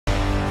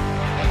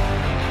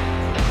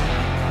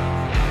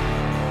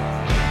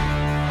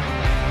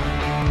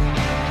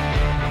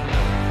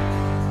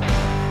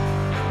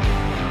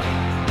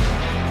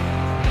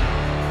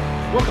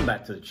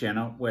back to the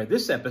channel, where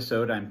this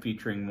episode I'm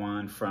featuring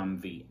one from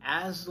the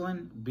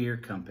Aslin Beer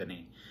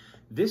Company.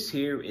 This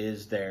here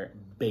is their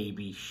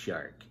Baby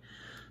Shark.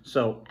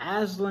 So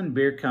Aslin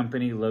Beer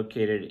Company,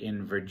 located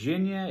in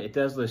Virginia. It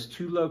does list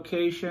two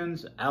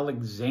locations,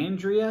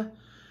 Alexandria,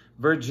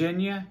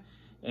 Virginia,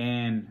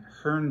 and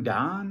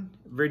Herndon,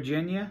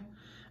 Virginia.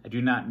 I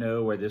do not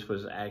know where this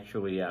was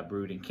actually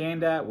brewed and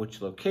canned at,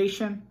 which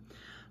location,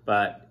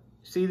 but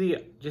see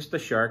just the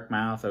shark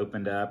mouth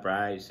opened up,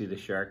 right? You see the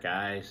shark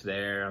eyes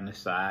there on the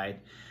side.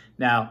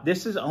 Now,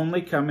 this is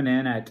only coming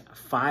in at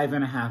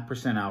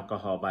 5.5%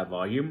 alcohol by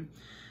volume.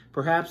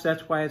 Perhaps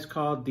that's why it's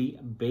called the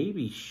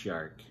Baby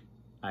Shark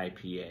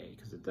IPA,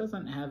 because it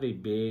doesn't have a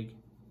big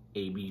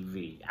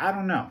ABV. I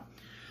don't know.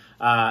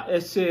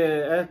 It's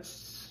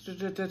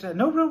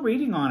no real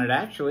reading on it,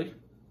 actually.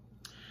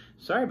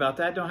 Sorry about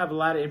that. Don't have a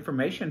lot of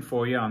information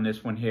for you on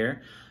this one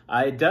here.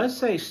 It does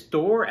say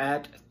store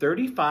at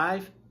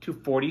 35 to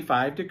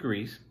 45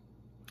 degrees.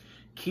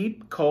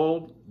 Keep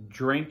cold,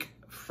 drink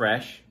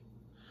fresh.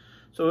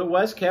 So it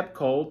was kept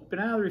cold, been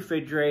out of the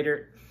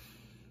refrigerator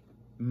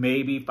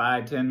maybe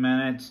 5-10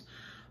 minutes.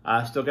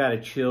 Still got a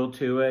chill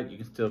to it. You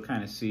can still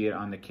kind of see it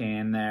on the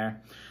can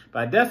there.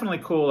 But definitely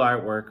cool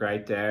artwork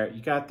right there.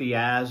 You got the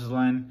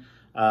Aslin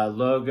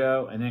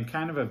logo, and then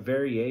kind of a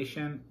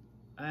variation.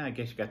 I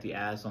guess you got the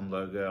Aslin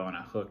logo on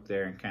a hook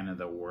there in kind of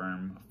the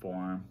worm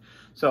form.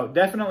 So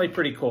definitely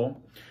pretty cool.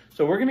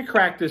 So we're going to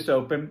crack this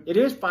open. It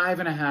is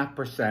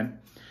 5.5%.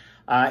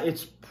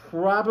 It's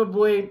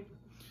probably,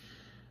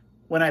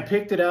 when I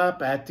picked it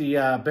up at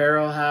the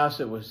barrel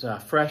house, it was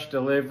fresh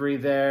delivery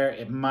there.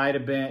 It might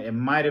have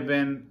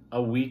been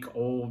a week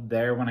old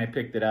there when I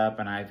picked it up,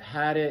 and I've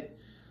had it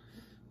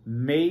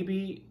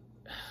maybe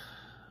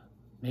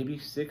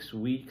 6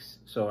 weeks.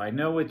 So I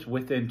know it's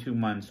within 2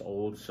 months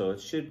old, so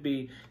it should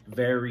be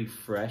very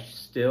fresh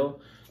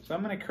still. So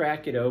I'm gonna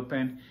crack it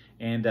open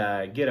and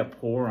get a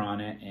pour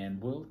on it,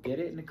 and we'll get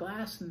it in a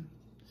glass and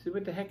see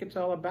what the heck it's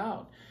all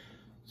about.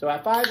 So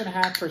at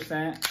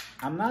 5.5%,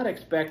 I'm not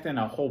expecting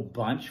a whole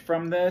bunch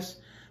from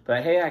this,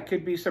 but hey, I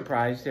could be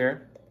surprised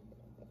here.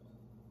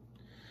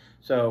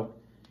 So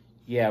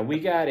yeah,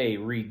 we got a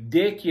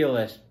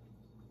ridiculous,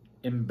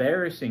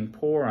 embarrassing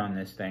pour on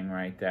this thing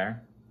right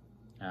there.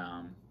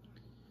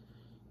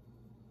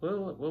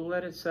 We'll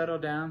let it settle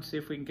down, see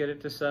if we can get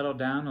it to settle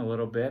down a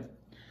little bit.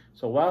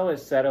 So while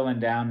it's settling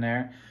down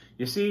there,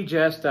 you see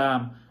just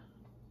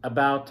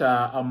about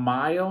a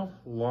mile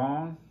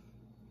long,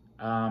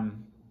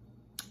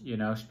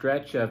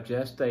 stretch of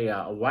just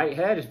a white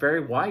head. It's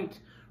very white,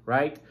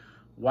 right?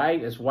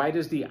 White, as white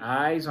as the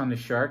eyes on the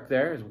shark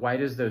there, as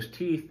white as those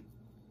teeth.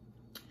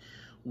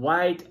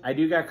 White, I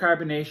do got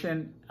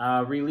carbonation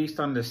released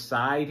on the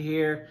side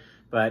here,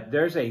 but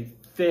there's a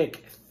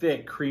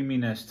thick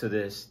creaminess to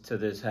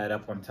this head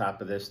up on top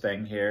of this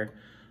thing here.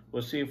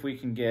 We'll see if we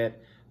can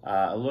get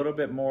a little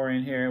bit more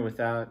in here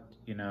without,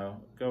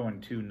 going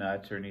too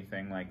nuts or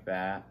anything like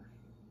that.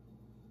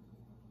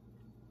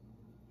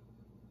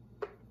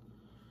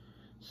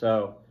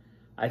 So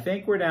I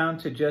think we're down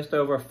to just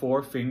over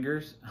 4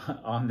 fingers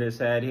on this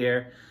head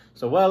here.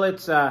 So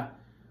it's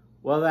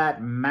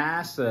that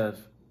massive,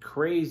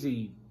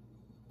 crazy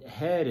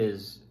head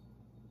is,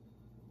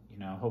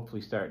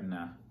 hopefully starting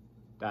to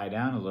die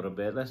down a little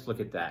bit. Let's look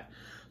at that.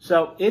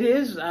 So it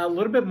is a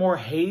little bit more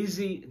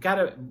hazy,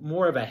 got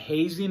more of a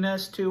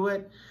haziness to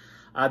it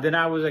than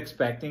I was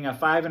expecting. A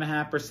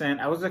 5.5%.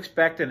 I was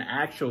expecting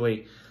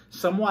actually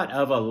somewhat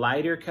of a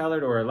lighter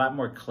colored or a lot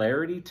more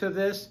clarity to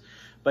this,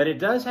 but it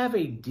does have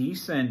a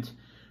decent,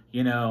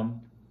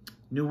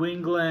 New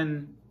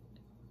England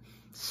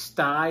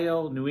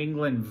style, New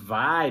England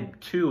vibe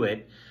to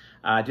it.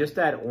 Just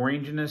that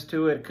orangeness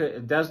to it.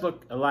 It does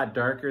look a lot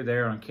darker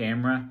there on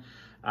camera.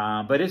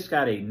 But it's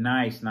got a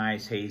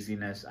nice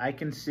haziness. I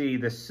can see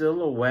the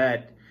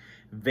silhouette,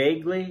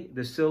 vaguely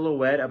the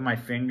silhouette of my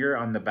finger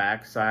on the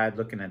back side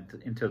looking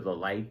into the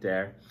light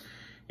there.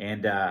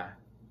 And,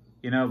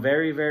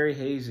 very, very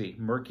hazy,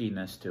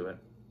 murkiness to it.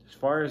 As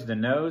far as the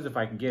nose, if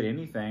I can get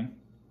anything,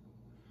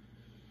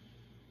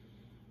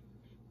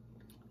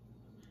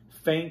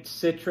 faint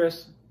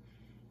citrus,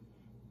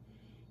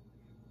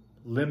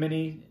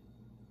 lemony,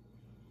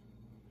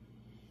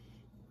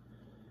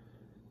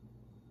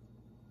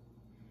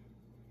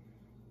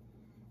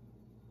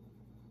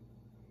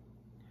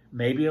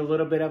 maybe a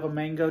little bit of a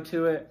mango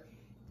to it,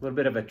 a little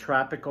bit of a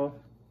tropical,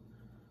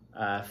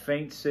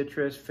 faint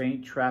citrus,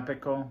 faint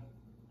tropical,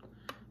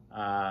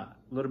 a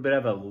little bit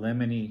of a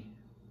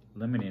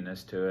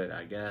lemoniness to it,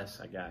 I guess.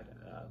 I got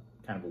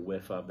kind of a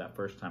whiff of that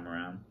first time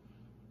around.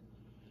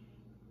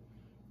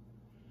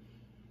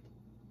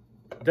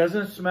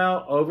 Doesn't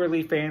smell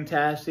overly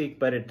fantastic,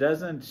 but it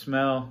doesn't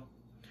smell,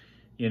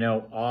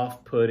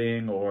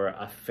 off-putting or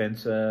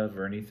offensive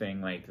or anything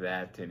like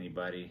that to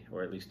anybody,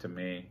 or at least to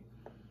me.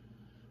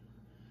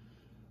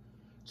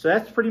 So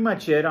that's pretty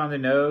much it on the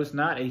nose.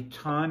 Not a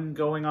ton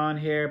going on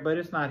here, but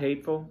it's not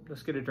hateful.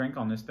 Let's get a drink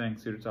on this thing,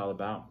 see what it's all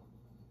about.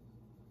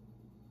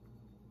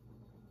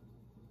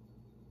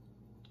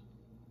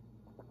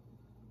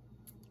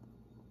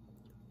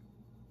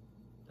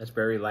 It's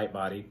very light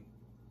bodied.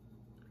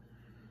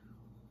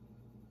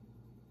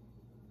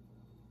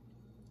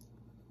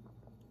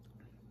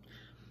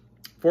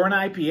 For an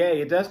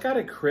IPA, it does got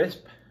a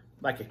crisp,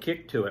 like a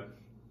kick to it,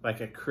 like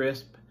a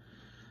crisp,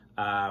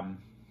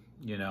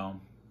 you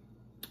know,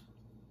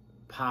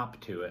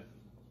 pop to it.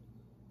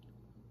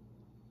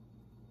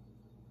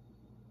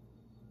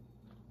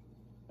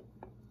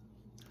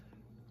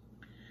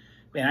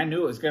 Man, I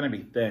knew it was going to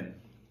be thin.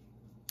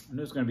 I knew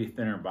it was going to be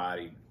thinner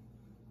bodied.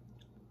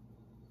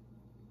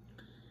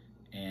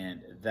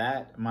 And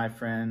that, my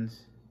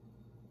friends,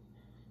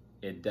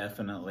 it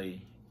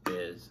definitely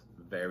is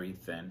very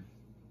thin.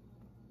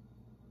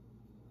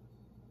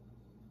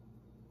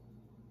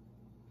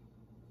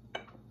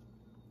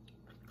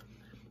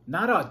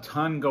 Not a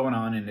ton going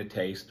on in the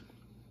taste.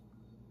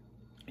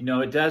 You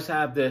know, it does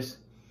have this,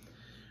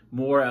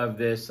 more of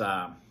this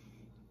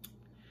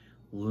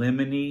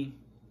lemony,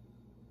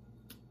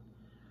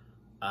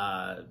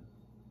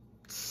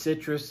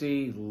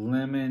 citrusy,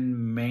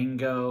 lemon,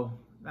 mango,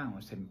 I don't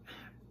want to say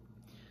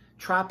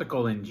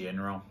tropical in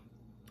general.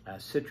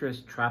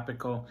 Citrus,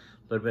 tropical,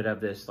 a little bit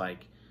of this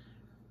like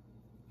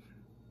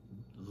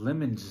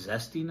lemon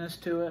zestiness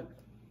to it.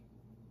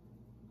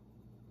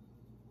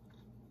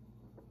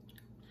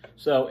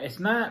 So it's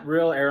not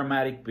real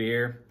aromatic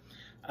beer.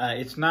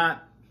 It's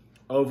not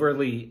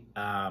overly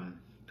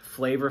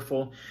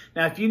flavorful.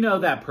 Now, if you know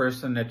that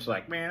person that's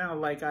like, man, I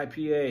don't like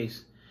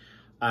IPAs,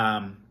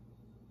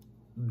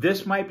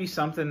 this might be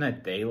something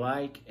that they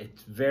like.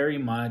 It's very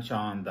much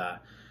on the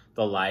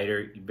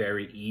lighter,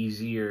 very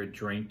easier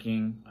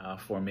drinking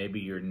for maybe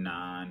your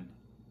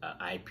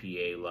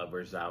non-IPA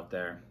lovers out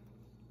there.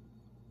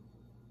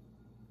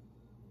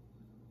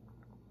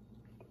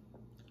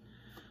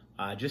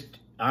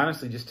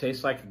 Honestly, just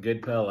tastes like a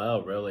good pale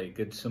ale, really. A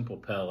good, simple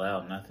pale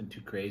ale. Nothing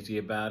too crazy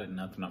about it,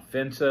 nothing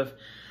offensive.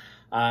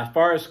 As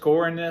far as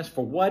scoring this,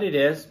 for what it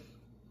is,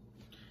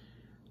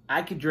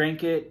 I could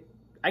drink it.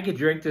 I could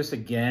drink this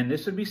again.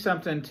 This would be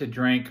something to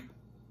drink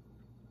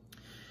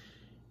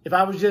if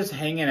I was just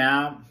hanging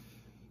out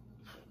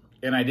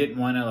and I didn't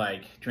want to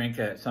like drink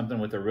something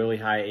with a really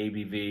high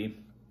ABV,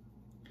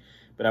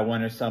 but I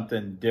wanted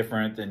something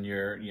different than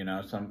your, you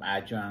know, some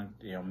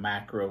adjunct, you know,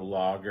 macro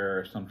lager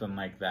or something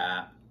like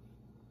that.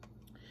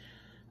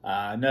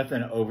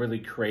 Nothing overly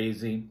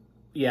crazy.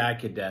 Yeah, I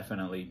could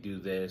definitely do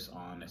this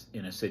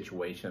in a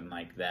situation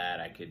like that.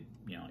 I could,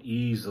 you know,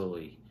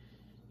 easily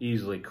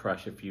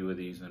crush a few of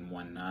these in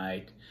one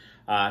night.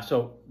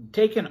 So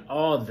taking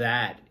all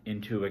that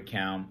into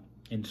account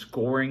in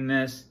scoring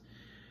this,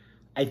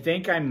 I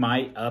think I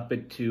might up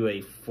it to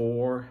a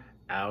 4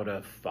 out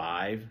of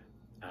 5.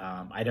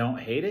 I don't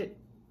hate it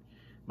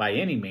by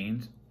any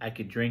means. I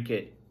could drink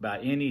it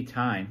about any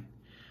time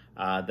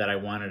that I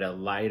wanted a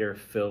lighter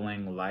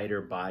filling,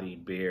 lighter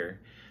bodied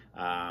beer.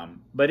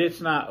 But it's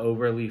not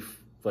overly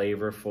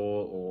flavorful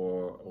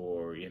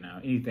or you know,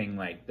 anything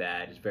like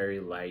that. It's very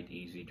light,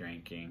 easy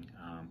drinking.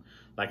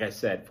 Like I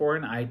said, for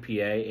an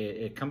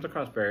IPA, it comes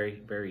across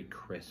very, very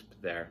crisp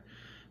there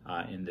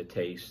in the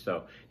taste.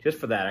 So just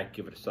for that, I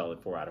give it a solid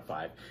 4 out of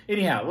 5.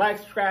 Anyhow, like,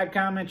 subscribe,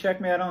 comment,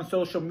 check me out on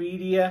social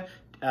media.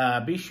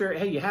 Be sure,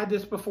 hey, you had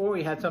this before,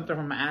 you had something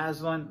from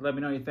Aslin, let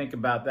me know what you think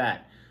about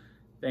that.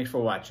 Thanks for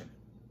watching.